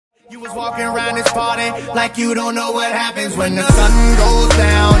You was walking around this party like you don't know what happens when the sun goes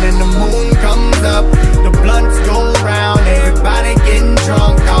down and the moon comes up. The blunts go round, everybody getting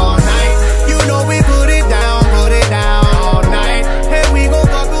drunk all night. You know we put it down all night. Hey, we gon'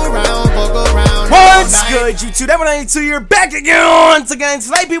 fuck around What's good, YouTube? Devil92 here, back again once again.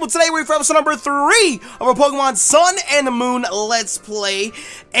 Tonight, people, today we're for episode number 3 of our Pokemon Sun and the Moon Let's Play.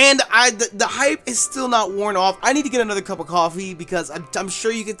 And the hype is still not worn off. I need to get another cup of coffee because I'm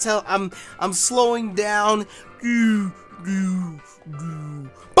sure you can tell I'm slowing down.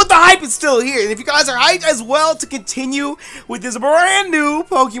 But the hype is still here, and if you guys are hyped as well to continue with this brand new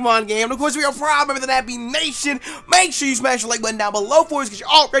Pokemon game, and of course we are proud members of the Nappy Nation, make sure you smash the like button down below for us, because you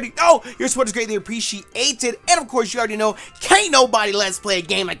already know your support is greatly appreciated, and of course you already know, can't nobody Let's Play a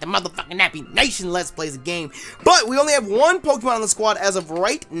game like the motherfucking Nappy Nation Let's Plays a game. But we only have one Pokemon on the squad as of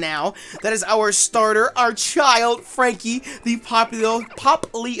right now. That is our starter, our child, Frankie, the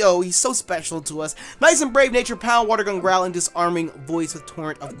Poplio. He's so special to us. Nice and brave nature, pound, water gun, growl, and disarming voice with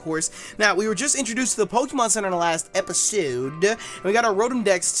Torrent, of course. Now, we were just introduced to the Pokemon Center in the last episode, and we got our Rotom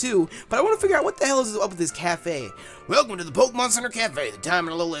Dex too, but I want to figure out what the hell is up with this cafe. Welcome to the Pokemon Center Cafe. The time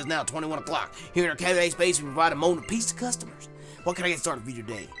in Alola is now 21 o'clock. Here in our cafe space, we provide a moment of peace to customers. What can I get started for you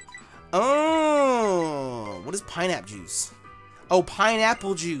today? Oh, what is pineapple juice? Oh,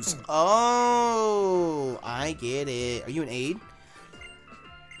 pineapple juice. Oh, I get it. Are you an aide?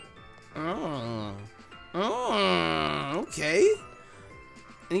 Okay.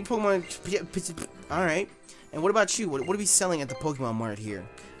 Any Pokemon? Alright. And what about you? What are we selling at the Pokemon Mart here?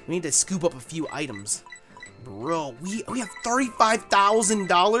 We need to scoop up a few items. Bro, we have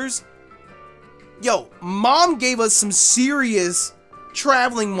 $35,000? Yo, Mom gave us some serious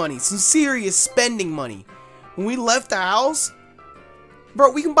traveling money. Some serious spending money. When we left the house,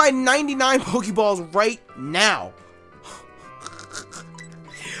 bro, we can buy 99 Pokeballs right now.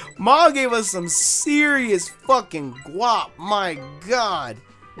 Mom gave us some serious fucking guap. My God.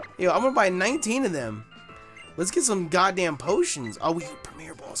 Yo, I'm gonna buy 19 of them. Let's get some goddamn potions. Oh, we get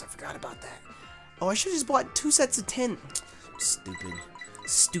Premier Balls. I forgot about that. Oh, I should have just bought 2 sets of 10. Stupid.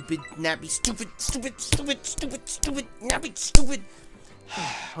 Stupid, Nappy. Stupid, Nappy, stupid.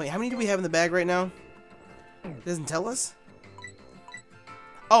 Wait, how many do we have in the bag right now? It doesn't tell us?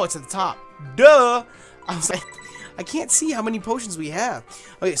 Oh, it's at the top. Duh! I was like, I can't see how many potions we have.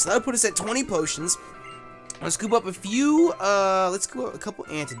 Okay, so that would put us at 20 potions. Let's scoop up a few, let's scoop up a couple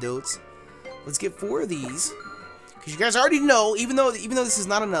antidotes. Let's get 4 of these. Because you guys already know, even though this is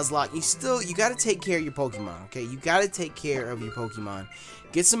not a Nuzlocke, you gotta take care of your Pokemon, okay? You gotta take care of your Pokemon.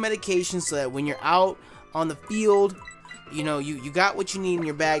 Get some medication so that when you're out on the field, you know, you got what you need in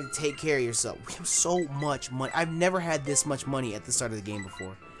your bag to take care of yourself. We have so much money. I've never had this much money at the start of the game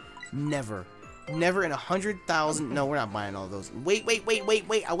before. Never. Never in 100,000. No, we're not buying all those. Wait.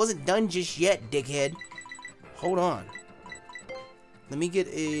 I wasn't done just yet, dickhead. Hold on. Let me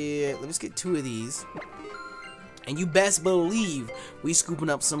get 2 of these. And you best believe we scooping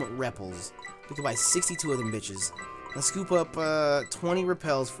up some Repels. We can buy 62 of them bitches. Let's scoop up 20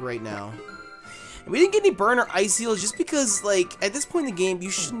 Repels for right now. And we didn't get any burn or ice seals just because, like, at this point in the game, you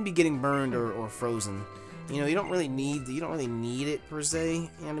shouldn't be getting burned or frozen. You know, you don't really need it per se. You know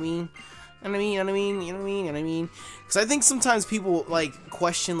what I mean? You know what I mean? Because I think sometimes people, like,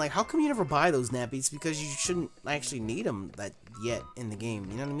 question, like, how come you never buy those nappies? Because you shouldn't actually need them yet in the game.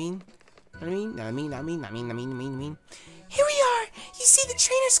 You know what I mean? I mean. Here we are! You see, the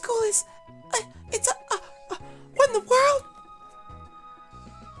trainer school is... what in the world?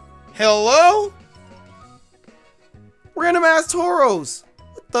 Hello? Random ass Tauros!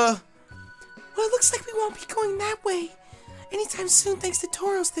 What the... Well, it looks like we won't be going that way anytime soon thanks to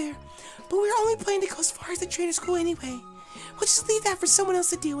Tauros there. But we're only planning to go as far as the trainer school anyway. We'll just leave that for someone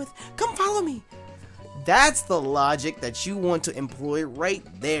else to deal with. Come follow me. That's the logic that you want to employ right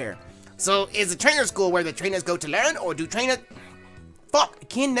there. So, is the trainer school where the trainers go to learn, or do trainers... Fuck, I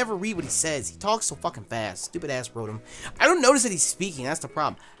can never read what he says. He talks so fucking fast. Stupid ass Rotom. I don't notice that he's speaking, that's the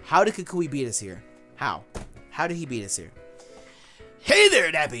problem. How did Kukui beat us here? How? How did he beat us here? Hey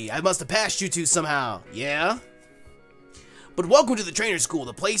there, Nappy! I must have passed you two somehow. Yeah? But welcome to the trainer school,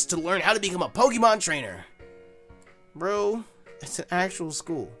 the place to learn how to become a Pokemon trainer. Bro, it's an actual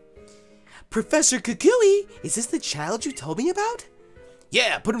school. Professor Kukui, is this the child you told me about?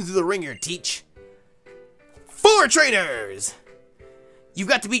 Yeah, put him through the ringer, teach. 4 trainers! You've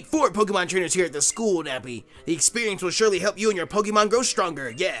got to beat 4 Pokemon trainers here at the school, Nappy. The experience will surely help you and your Pokemon grow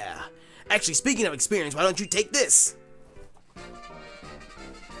stronger, yeah. Actually, speaking of experience, why don't you take this?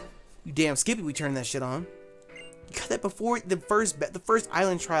 You damn Skippy, we turned that shit on. You got that before the first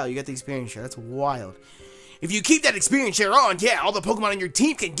island trial. You got the experience share. That's wild. If you keep that experience share on, yeah, all the Pokemon on your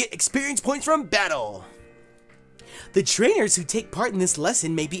team can get experience points from battle. The trainers who take part in this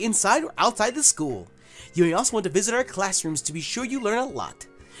lesson may be inside or outside the school. You may also want to visit our classrooms to be sure you learn a lot.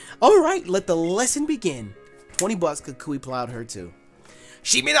 Alright, let the lesson begin. 20 bucks because Kui plowed her too.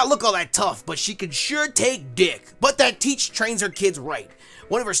 She may not look all that tough, but she can sure take dick. But that teach trains her kids right.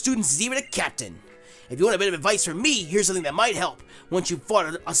 One of her students is even a captain. If you want a bit of advice from me, here's something that might help. Once you've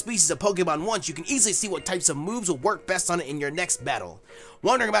fought a species of Pokemon once, you can easily see what types of moves will work best on it in your next battle.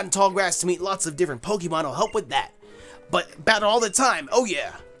 Wandering about in tall grass to meet lots of different Pokemon will help with that. But battle all the time, oh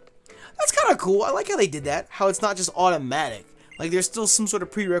yeah. That's kind of cool. I like how they did that. How it's not just automatic. Like there's still some sort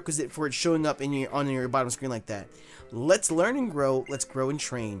of prerequisite for it showing up in on your bottom screen like that. Let's learn and grow. Let's grow and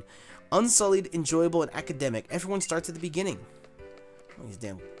train. Unsullied, enjoyable, and academic. Everyone starts at the beginning. Oh, these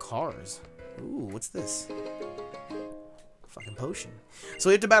damn cars. Ooh, what's this? Fucking potion. So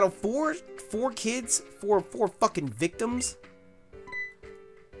we have to battle four kids, four fucking victims.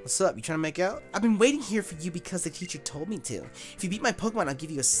 What's up? You trying to make out? I've been waiting here for you because the teacher told me to. If you beat my Pokemon, I'll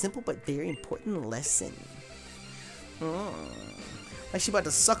give you a simple but very important lesson. Oh. Like she about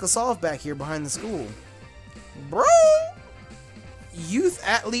to suck us off back here behind the school. Bro! Youth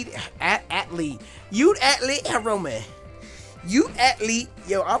athlete, Youth athlete, Hirome. Youth athlete,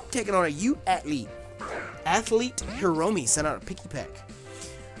 yo, I'm taking on a youth athlete. Athlete Hirome sent out a picky peck.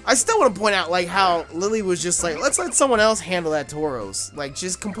 I still want to point out, like, how Lily was just like, let's let someone else handle that Tauros. Like,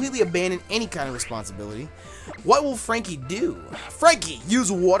 just completely abandon any kind of responsibility. What will Frankie do? Frankie,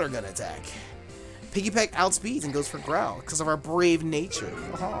 use water gun attack. Piggypeck outspeeds and goes for Growl because of our brave nature.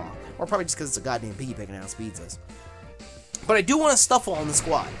 Or probably just because it's a goddamn Piggypeck and outspeeds us. But I do want a Stuffle on the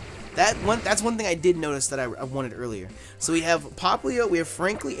squad. That's one thing I did notice that I wanted earlier. So we have Poplio, we have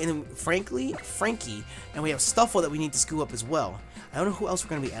Frankie, and we have Stuffle that we need to scoop up as well. I don't know who else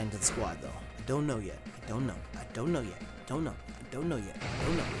we're gonna be adding to the squad though. I don't know yet. I don't know yet. I don't know yet. Don't know yet.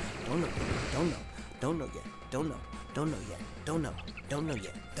 Don't know yet. Don't know yet. Don't know yet. Don't know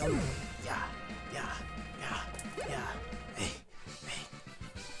yet. Don't know. Yeah. Hey.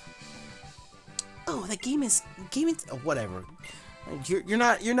 Oh, that game is oh, whatever. You're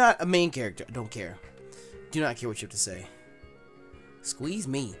not a main character. I don't care. Do not care what you have to say. Squeeze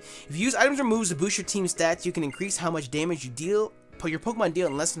me. If you use items or moves to boost your team's stats, you can increase how much damage your Pokemon deal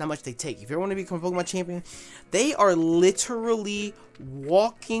and lessen how much they take. If you ever want to become a Pokemon champion, they are literally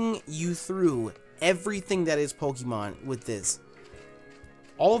walking you through everything that is Pokemon with this.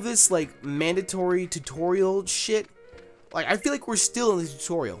 All of this like mandatory tutorial shit. Like I feel like we're still in the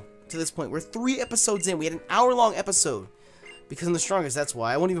tutorial to this point. We're 3 episodes in. We had an hour-long episode. Because I'm the strongest, that's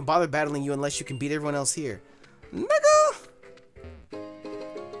why. I won't even bother battling you unless you can beat everyone else here. Nigga!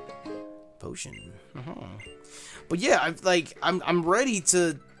 Potion. But yeah, I'm ready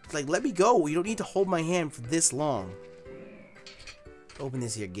to, like, let me go. You don't need to hold my hand for this long. Open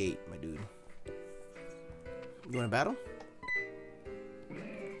this here gate, my dude. You wanna battle?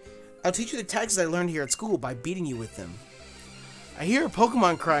 I'll teach you the tactics I learned here at school by beating you with them. I hear a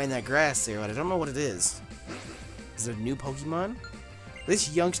Pokemon cry in that grass there, but I don't know what it is. Is there a new Pokemon?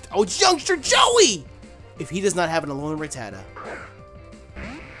 This youngster... Oh, it's Youngster Joey! If he does not have an Alolan Rattata.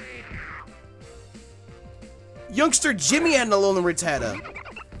 Youngster Jimmy had an Alolan Rattata.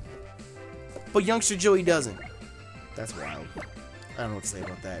 But Youngster Joey doesn't. That's wild. I don't know what to say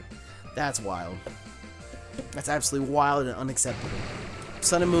about that. That's wild. That's absolutely wild and unacceptable.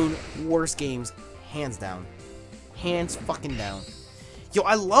 Sun and Moon, worst games. Hands down. Hands fucking down. Yo,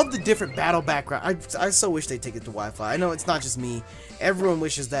 I love the different battle background. I so wish they'd take it to Wi-Fi. I know it's not just me. Everyone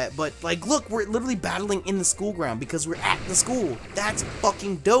wishes that. But, like, look, we're literally battling in the school ground because we're at the school. That's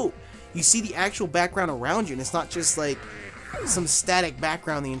fucking dope. You see the actual background around you, and it's not just, like, some static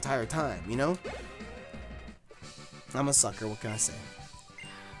background the entire time, you know? I'm a sucker. What can I say?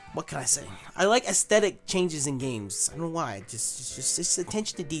 What can I say? I like aesthetic changes in games. I don't know why. Just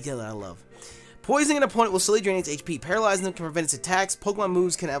attention to detail that I love. Poisoning an opponent will slowly drain its HP. Paralyzing them can prevent its attacks. Pokemon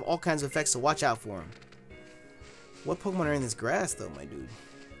moves can have all kinds of effects, so watch out for them. What Pokemon are in this grass, though, my dude?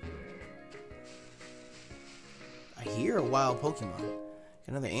 I hear a wild Pokemon.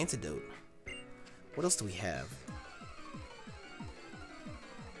 Another antidote. What else do we have?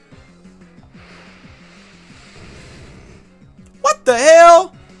 What the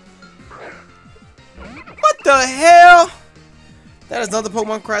hell? What the hell? That is not the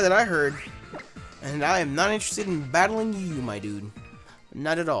Pokemon cry that I heard. And I am not interested in battling you, my dude.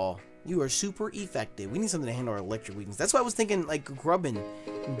 Not at all. You are super effective. We need something to handle our electric weakness. That's why I was thinking, like, Grubbin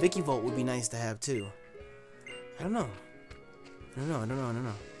and Vikavolt would be nice to have, too. I don't know. I don't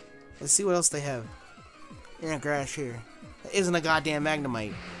know. Let's see what else they have. In the grass here. That isn't a goddamn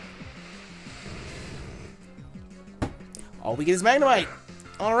Magnemite. All we get is Magnemite.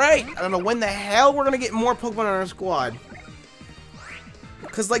 Alright, I don't know when the hell we're gonna get more Pokemon on our squad.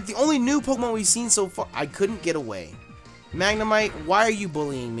 Because, like, the only new Pokemon we've seen so far, I couldn't get away. Magnemite, why are you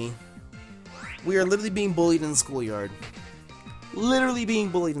bullying me? We are literally being bullied in the schoolyard. Literally being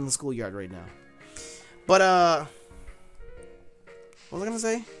bullied in the schoolyard right now. But, what was I gonna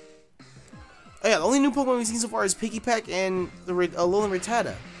say? Oh yeah, the only new Pokemon we've seen so far is Pikipek and the Alolan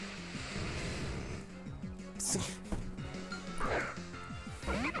Rattata.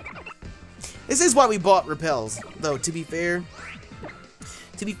 This is why we bought Repels, though, to be fair.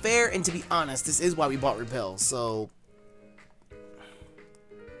 To be fair and to be honest, this is why we bought Repels, so...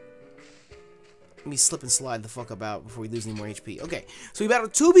 Let me slip and slide the fuck up out before we lose any more HP. Okay, so we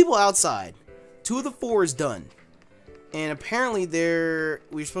battled 2 people outside. 2 of the 4 is done. And apparently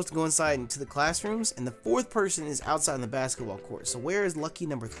we're supposed to go inside into the classrooms, and the 4th person is outside on the basketball court. So where is lucky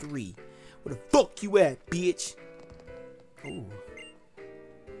number 3? Where the fuck you at, bitch? Ooh.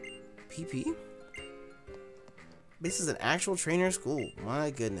 PP? This is an actual trainer school. My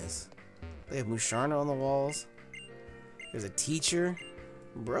goodness. They have Musharna on the walls. There's a teacher.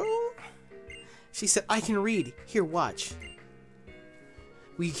 Bro? She said, I can read. Here, watch.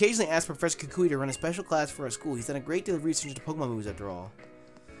 We occasionally ask Professor Kukui to run a special class for our school. He's done a great deal of research into Pokemon moves after all.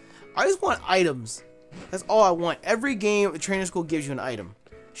 I just want items. That's all I want. Every game, the trainer school gives you an item.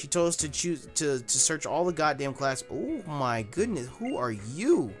 She told us to choose to search all the goddamn class. Oh my goodness, who are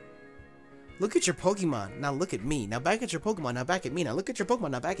you? Look at your Pokemon. Now look at me. Now back at your Pokemon. Now back at me. Now look at your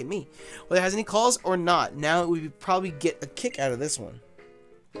Pokemon. Now back at me. Whether it has any calls or not, now we would probably get a kick out of this one.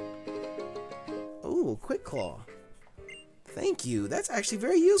 Ooh, Quick Claw. Thank you. That's actually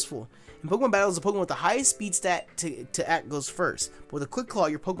very useful. In Pokemon battles, the Pokemon with the highest speed stat to act goes first. But with a Quick Claw,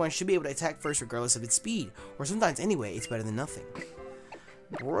 your Pokemon should be able to attack first regardless of its speed. Or sometimes anyway, it's better than nothing.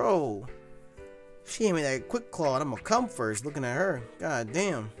 Bro. She gave me that Quick Claw and I'm gonna come first looking at her. God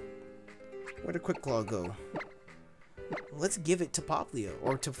damn. Where'd the Quick Claw go? Let's give it to Poplio.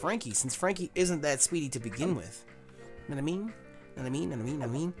 Or to Frankie, since Frankie isn't that speedy to begin with. Know what I mean? Know what I mean? Know what I mean? Know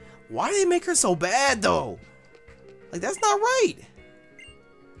what I mean? Why do they make her so bad though? Like, that's not right.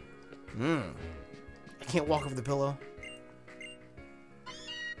 I can't walk over the pillow.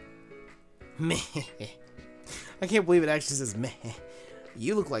 Meh. I can't believe it actually says meh.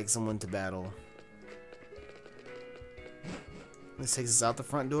 You look like someone to battle. This takes us out the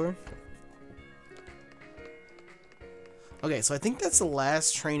front door. Okay, so I think that's the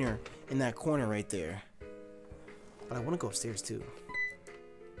last trainer in that corner right there. But I want to go upstairs too.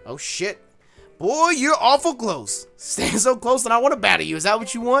 Oh shit. Boy, you're awful close. Stand so close and I want to battle you. Is that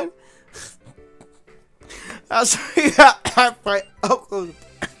what you want? I'll show you how I fight up close.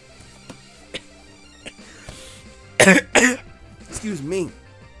 Excuse me.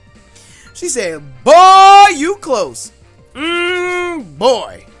 She said, boy, you close.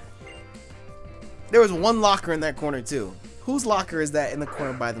 Boy. There was one locker in that corner too. Whose locker is that in the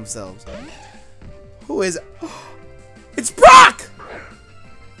corner by themselves? Who is it? It's Brock!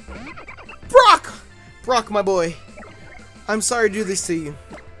 Brock! Brock, my boy. I'm sorry to do this to you.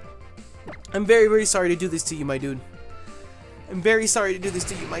 I'm very, very sorry to do this to you, my dude. I'm very sorry to do this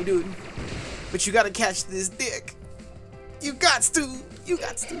to you, my dude. But you gotta catch this dick. You got to. You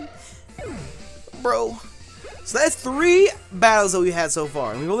got to. Bro. So that's 3 battles that we've had so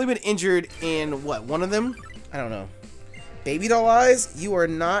far. We've only been injured in, what, one of them? I don't know. Baby doll eyes, you are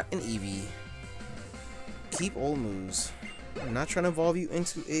not an Eevee. Keep old moves. I'm not trying to evolve you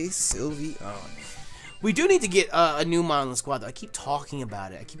into a Sylvie. Oh. We do need to get a new mon on the squad, though. I keep talking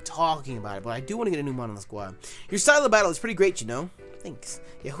about it. But I do want to get a new mon on the squad. Your style of battle is pretty great, you know? Thanks.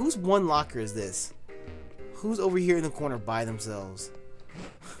 Yeah, whose one locker is this? Who's over here in the corner by themselves?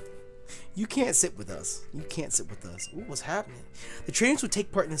 You can't sit with us. You can't sit with us. Ooh, what's happening? The trainers would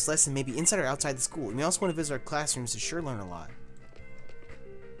take part in this lesson maybe inside or outside the school. And we also want to visit our classrooms to sure learn a lot.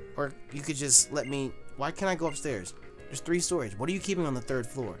 Or you could just let me... Why can't I go upstairs? There's 3 stories. What are you keeping on the 3rd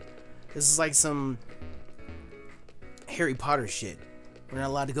floor? This is like some Harry Potter shit. We're not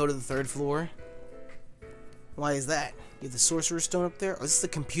allowed to go to the 3rd floor. Why is that? You have the Sorcerer's Stone up there? Oh, is this the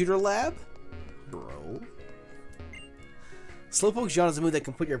computer lab? Bro. Slowpoke's yawn is a move that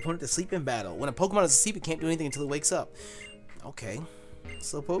can put your opponent to sleep in battle. When a Pokemon is asleep, it can't do anything until it wakes up. Okay.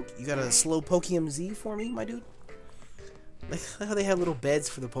 Slowpoke, you got a Slowpokeum Z for me, my dude? Like how they have little beds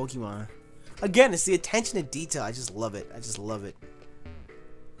for the Pokemon. Again, it's the attention to detail. I just love it. I just love it.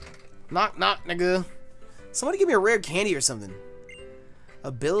 Knock, knock, nigga. Somebody give me a rare candy or something.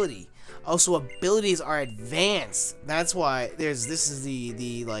 Ability. Oh, so abilities are advanced. That's why this is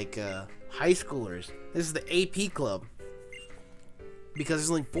the like high schoolers. This is the AP club. Because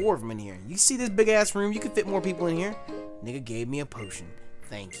there's only 4 of them in here. You see this big ass room? You could fit more people in here. Nigga gave me a potion.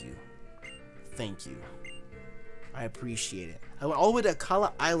 Thank you. Thank you. I appreciate it. I went all the way to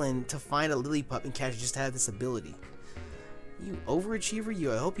Akala Island to find a Lillipup and catch just to have this ability. You overachiever,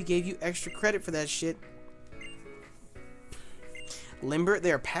 you. I hope he gave you extra credit for that shit. Limber,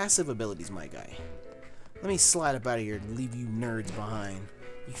 they are passive abilities, my guy. Let me slide up out of here and leave you nerds behind.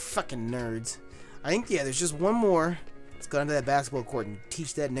 You fucking nerds. I think, yeah, there's just one more. Let's go down to that basketball court and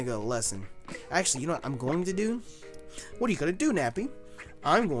teach that nigga a lesson. Actually, you know what I'm going to do? What are you gonna do, Nappy?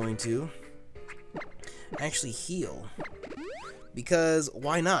 I'm going to actually heal. Because,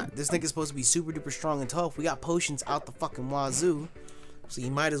 why not? This nigga's supposed to be super duper strong and tough. We got potions out the fucking wazoo. So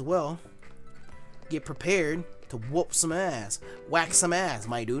you might as well get prepared to whoop some ass. Whack some ass,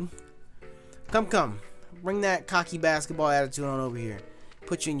 my dude. Come, come. Bring that cocky basketball attitude on over here.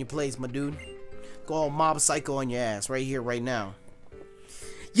 Put you in your place, my dude. Go all mob psycho on your ass right here, right now.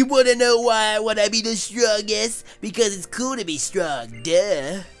 You wanna know why I wanna be the strongest? Because it's cool to be strong,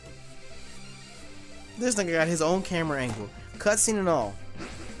 duh. This nigga got his own camera angle. Cutscene and all.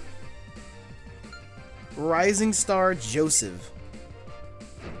 Rising Star Joseph.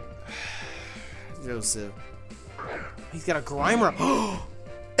 Joseph. He's got a Grimer.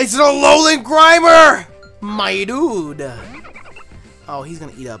 It's an Alolan Grimer! My dude. Oh, he's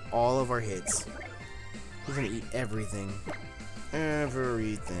gonna eat up all of our hits. He's gonna eat everything.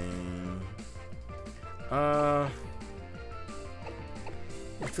 Everything. I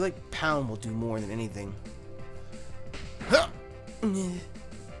feel like Pound will do more than anything.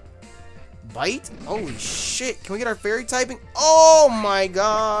 Bite? Holy shit. Can we get our fairy typing? Oh my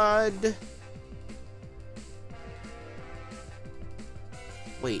god.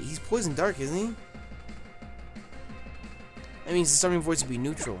 Wait, he's poison dark, isn't he? That means the starting voice would be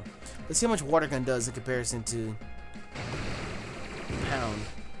neutral. Let's see how much water gun does in comparison to Pound.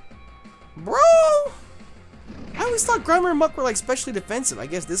 Bro! I always thought Grimer and Muck were like specially defensive. I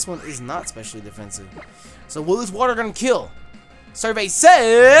guess this one is not specially defensive. So will this water gun kill? Survey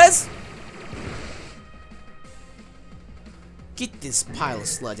says... Get this pile of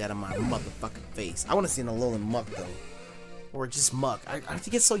sludge out of my motherfucking face. I want to see an Alolan Muck though. Or just Muck. I have to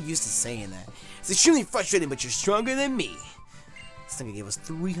get so used to saying that. It's extremely frustrating, but you're stronger than me. This thing gave us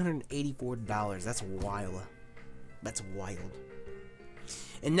 $384. That's wild. That's wild.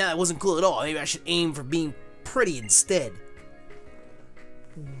 And now that wasn't cool at all. Maybe I should aim for being pretty instead.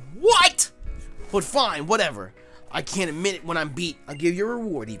 What? But fine, whatever. I can't admit it when I'm beat. I'll give you a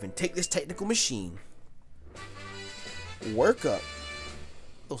reward even. Take this technical machine. Work up.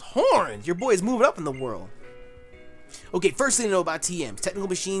 Those horns! Your boy is moving up in the world. Okay, first thing to know about TMs. Technical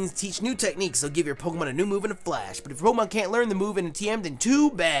machines teach new techniques. They'll give your Pokemon a new move in a flash. But if your Pokemon can't learn the move in a TM, then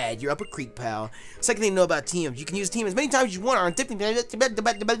too bad. You're up a creek, pal. Second thing to know about TMs. You can use TM as many times as you want on different...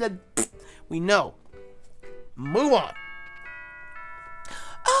 We know. Move on.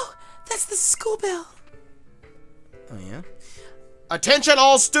 Oh, that's the school bell. Oh, yeah? Attention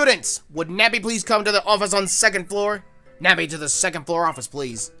all students! Would Nappy please come to the office on 2nd floor? Nappy to the 2nd floor office,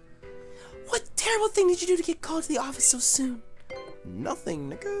 please. What terrible thing did you do to get called to the office so soon? Nothing,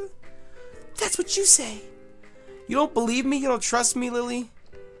 nigga. That's what you say. You don't believe me? You don't trust me, Lily?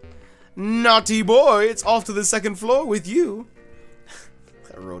 Naughty boy, it's off to the 2nd floor with you.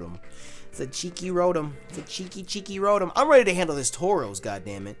 I wrote him. It's a cheeky Rotom. It's a cheeky Rotom. I'm ready to handle this Tauros,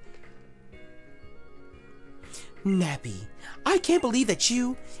 goddammit. Nappy, I can't believe that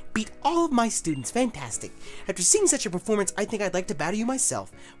you beat all of my students. Fantastic. After seeing such a performance, I think I'd like to battle you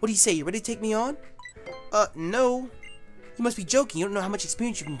myself. What do you say? You ready to take me on? No. You must be joking. You don't know how much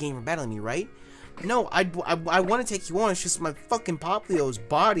experience you can gain from battling me, right? No, I want to take you on. It's just my fucking Poplio's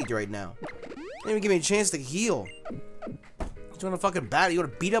bodied right now. Don't even give me a chance to heal. You want to fucking battle? You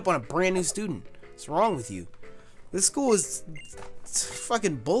want to beat up on a brand new student? What's wrong with you? This school is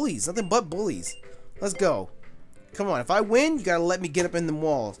fucking bullies. Nothing but bullies. Let's go. Come on, if I win, you gotta let me get up in the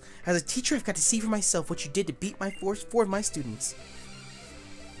walls. As a teacher, I've got to see for myself what you did to beat my four of my students.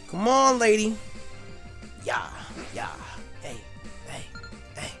 Come on, lady. Yeah. Hey.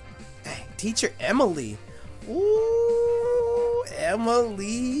 Teacher Emily. Ooh,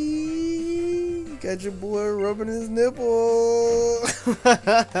 Emily. Got your boy rubbing his nipple.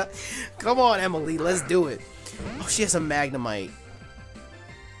 Come on, Emily, let's do it. Oh, she has a Magnemite.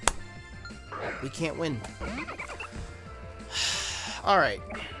 We can't win. Alright.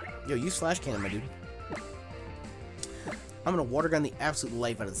 Yo, use Flash Cannon, my dude. I'm gonna water gun the absolute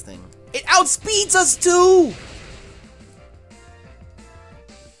life out of this thing. It outspeeds us too!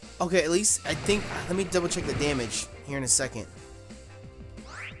 Okay, at least, I think... Let me double check the damage here in a second.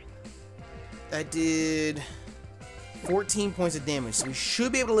 That did 14 points of damage, so we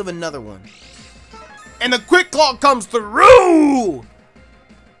should be able to live another one. and the Quick Claw comes through!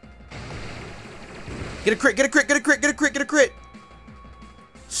 Get a crit, get a crit, get a crit, get a crit, get a crit!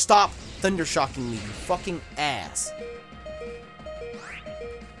 Stop thunder shocking me, you fucking ass.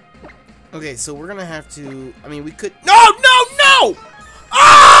 Okay, so we're gonna have to, I mean, we could, no!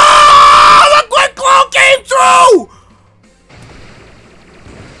 Ah! The Quick Claw came through!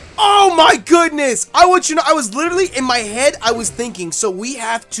 Oh my goodness! I want you to know, I was literally, in my head, I was thinking, so we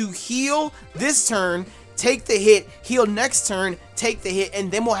have to heal this turn, take the hit, heal next turn, take the hit,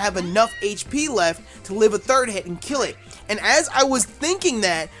 and then we'll have enough HP left to live a third hit and kill it. And as I was thinking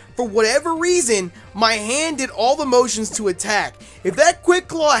that, for whatever reason, my hand did all the motions to attack. If that Quick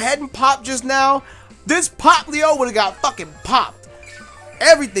Claw hadn't popped just now, this Pop Leo would have got fucking popped.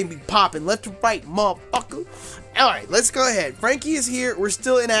 Everything be popping left to right, motherfucker. Alright, let's go ahead. Frankie is here. We're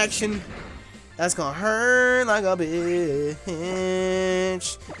still in action. That's gonna hurt like a bitch.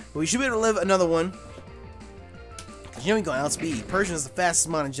 But we should be able to live another one. You know he gonna outspeed. Persian is the fastest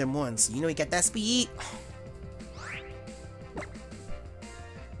mod in Gen 1, so you know he got that speed.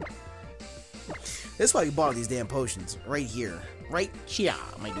 That's why we bought all these damn potions. Right here. Right here,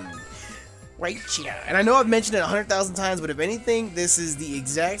 my dude. Right here. And I know I've mentioned it 100,000 times, but if anything, this is the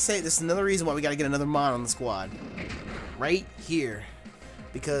exact same. This is another reason why we gotta get another mod on the squad. Right here.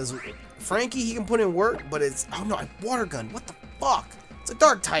 Because Frankie, he can put in work, but it's... Oh no, I water gun. What the fuck? It's a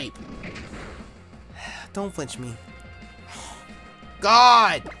dark type. Don't flinch me.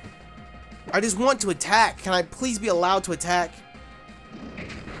 God! I just want to attack. Can I please be allowed to attack?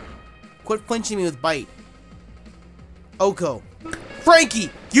 Quit flinching me with bite. Oko. Frankie!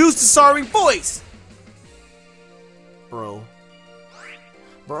 Use the soaring voice! Bro.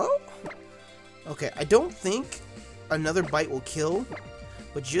 Okay, I don't think another bite will kill,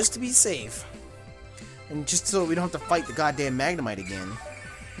 but just to be safe, and just so we don't have to fight the goddamn Magnemite again,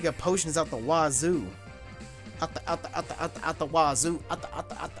 we got potions out the wazoo. Out the wazoo. Out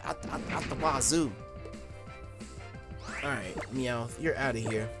the wazoo. Alright, Meowth, you're out of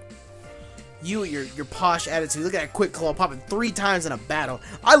here. You, your posh attitude. Look at that Quick Claw popping 3 times in a battle.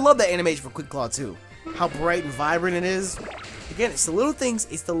 I love that animation for Quick Claw too. How bright and vibrant it is. Again, it's the little things.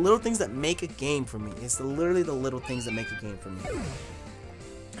 It's the little things that make a game for me. It's literally the little things that make a game for me.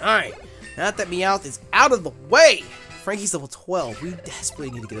 All right, now that Meowth is out of the way, Frankie's level 12. We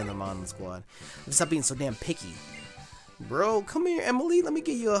desperately need to get another mod on the squad. Let's stop being so damn picky. Bro, come here, Emily. Let me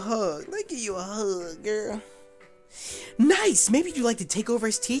give you a hug. Let me give you a hug, girl. Nice! Maybe you'd like to take over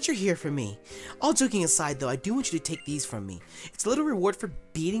as teacher here for me. All joking aside though, I do want you to take these from me. It's a little reward for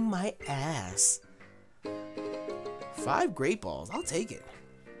beating my ass. 5 Great Balls. I'll take it.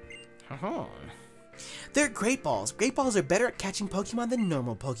 They're Great Balls. Great Balls are better at catching Pokemon than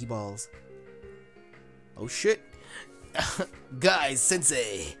normal Pokeballs. Oh shit. Guys,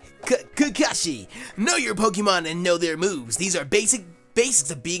 Sensei. Kakashi. Know your Pokemon and know their moves. These are basics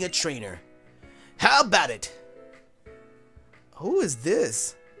of being a trainer. How about it? Who is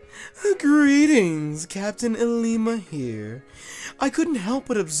this? Greetings, Captain Elima here. I couldn't help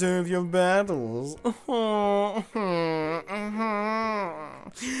but observe your battles.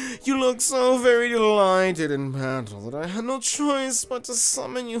 You look so very delighted in battle that I had no choice but to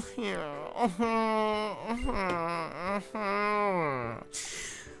summon you here.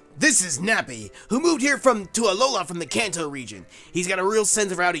 This is Nappy, who moved here to Alola from the Kanto region. He's got a real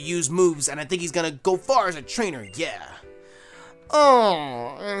sense of how to use moves, and I think he's gonna go far as a trainer, yeah.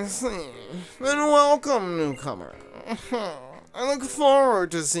 Oh, I see. Then welcome, newcomer. I look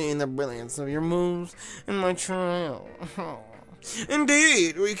forward to seeing the brilliance of your moves in my trial.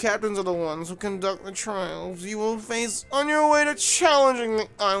 Indeed, we captains are the ones who conduct the trials you will face on your way to challenging the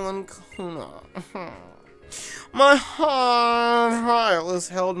island Kuna. My hard trial is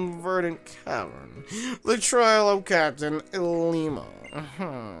held in Verdant Cavern, the trial of Captain Elima.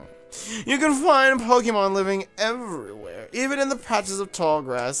 You can find Pokemon living everywhere, even in the patches of tall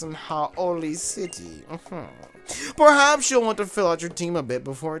grass in Haoli City. Perhaps you'll want to fill out your team a bit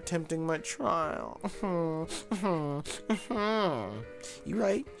before attempting my trial. You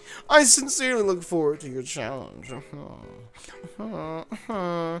right? I sincerely look forward to your challenge.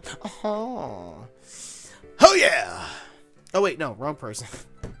 Oh yeah! Oh wait, no, wrong person.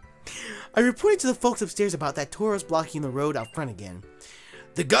 I reported to the folks upstairs about that Tauros blocking the road out front again.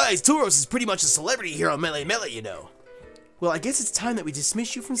 The guys, Tauros is pretty much a celebrity here on Melee Melee, you know. Well, I guess it's time that we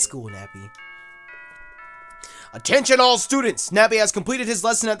dismiss you from school, Nappy. Attention all students! Nappy has completed his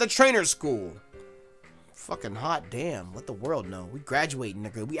lesson at the trainer school. Fucking hot damn. Let the world know. We graduating,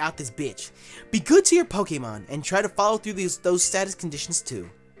 nigga. We out this bitch. Be good to your Pokemon and try to follow through those status conditions too.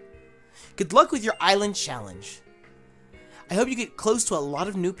 Good luck with your island challenge. I hope you get close to a lot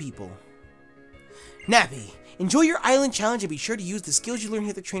of new people. Nappy, enjoy your island challenge and be sure to use the skills you learn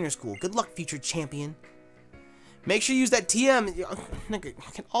here at the trainer school. Good luck, future champion. Make sure you use that TM.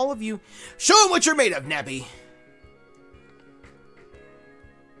 Can all of you show them what you're made of, Nappy?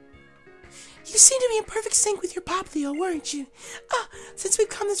 You seem to be in perfect sync with your pop, Leo, weren't you? Since we've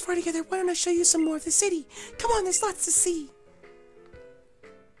come this far together, why don't I show you some more of the city? Come on, there's lots to see.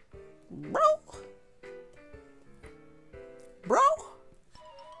 Bro?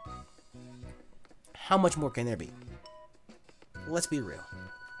 How much more can there be? Let's be real.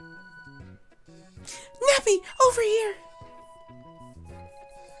 Nappy, over here!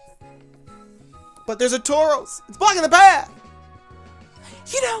 But there's a Tauros! It's blocking the path!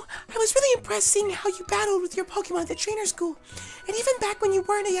 You know, I was really impressed seeing how you battled with your Pokemon at the trainer school. And even back when you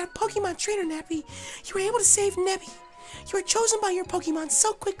weren't a Pokemon trainer, Nappy, you were able to save Nebby. You were chosen by your Pokemon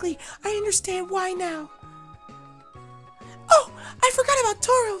so quickly, I understand why now. Oh, I forgot about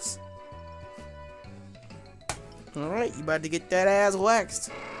Tauros. Alright, you about to get that ass waxed.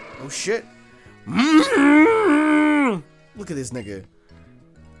 Oh shit. Look at this nigga.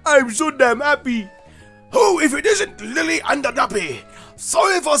 I'm so damn happy. Who if it isn't Lily and the Nappy?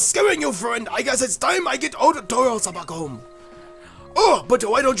 Sorry for scaring you, friend. I guess it's time I get old Tauros back home. Oh, but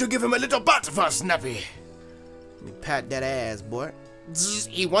why don't you give him a little pat first, Nappy? Let me pat that ass, boy.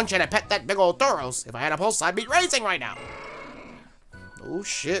 He wants you to pet that big old Tauros. If I had a pulse, I'd be racing right now. Oh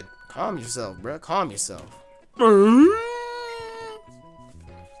shit. Calm yourself, bro. Calm yourself.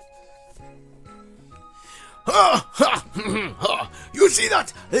 You see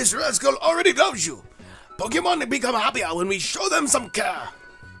that? This rascal already loves you. Pokemon become happier when we show them some care.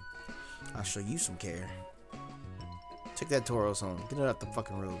 I'll show you some care. Take that Tauros home. Get it out the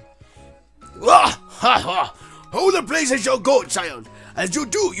fucking road. Hold the place is your goal, child. As you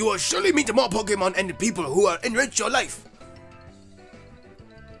do, you will surely meet more Pokemon and people who will enrich your life.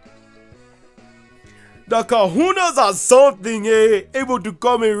 The Kahunas are something, eh? Able to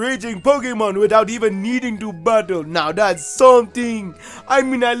calm a raging Pokemon without even needing to battle. Now that's something. I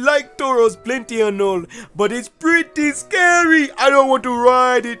mean, I like Tauros plenty and all, but it's pretty scary. I don't want to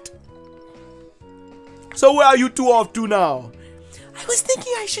ride it. So where are you two off to now? I was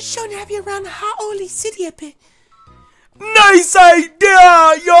thinking I should show Nappy around Ha'oli City a bit. Nice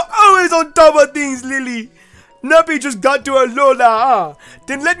idea! You're always on top of things, Lily. Nappy just got to Alola, huh?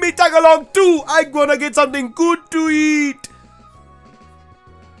 Then let me tag along too. I gonna get something good to eat.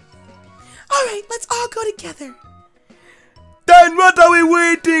 Alright, let's all go together. Then what are we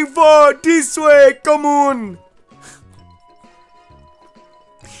waiting for? This way, come on.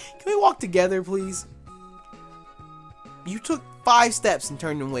 Can we walk together, please? You took 5 steps and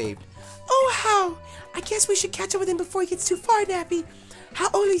turned and waved. Oh, how? I guess we should catch up with him before he gets too far, Nappy.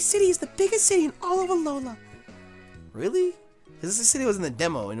 Ha'oli City is the biggest city in all of Alola. Really? Because this city was in the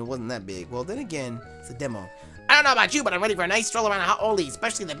demo and it wasn't that big. Well, then again, it's a demo. I don't know about you, but I'm ready for a nice stroll around Ha'oli,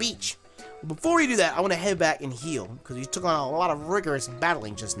 especially the beach. Before we do that, I want to head back and heal, because we took on a lot of rigorous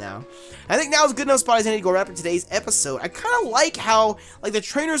battling just now. I think now is a good enough spot as I need to go wrap up today's episode. I kind of like how, like, the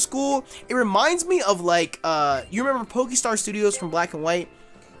trainer school, it reminds me of, like, you remember Pokestar Studios from Black and White?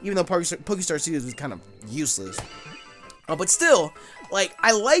 Even though Pokestar Studios was kind of useless. But still, like,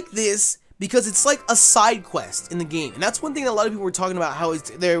 I like this because it's like a side quest in the game. And that's one thing that a lot of people were talking about, how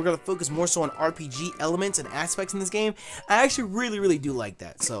they're going to focus more so on RPG elements and aspects in this game. I actually really do like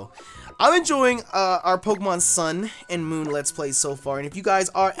that. So I'm enjoying our Pokemon Sun and Moon Let's Play so far. And if you guys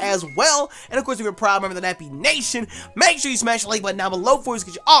are as well, and of course if you're a proud member of the Nappy Nation, make sure you smash the like button down below for us,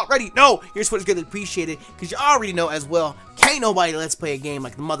 because you already know your support is greatly appreciated, because you already know as well, can't nobody Let's Play a game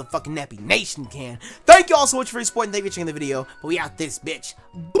like the motherfucking Nappy Nation can. Thank you all so much for your support, and thank you for watching the video, but we out this bitch.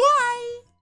 Bye!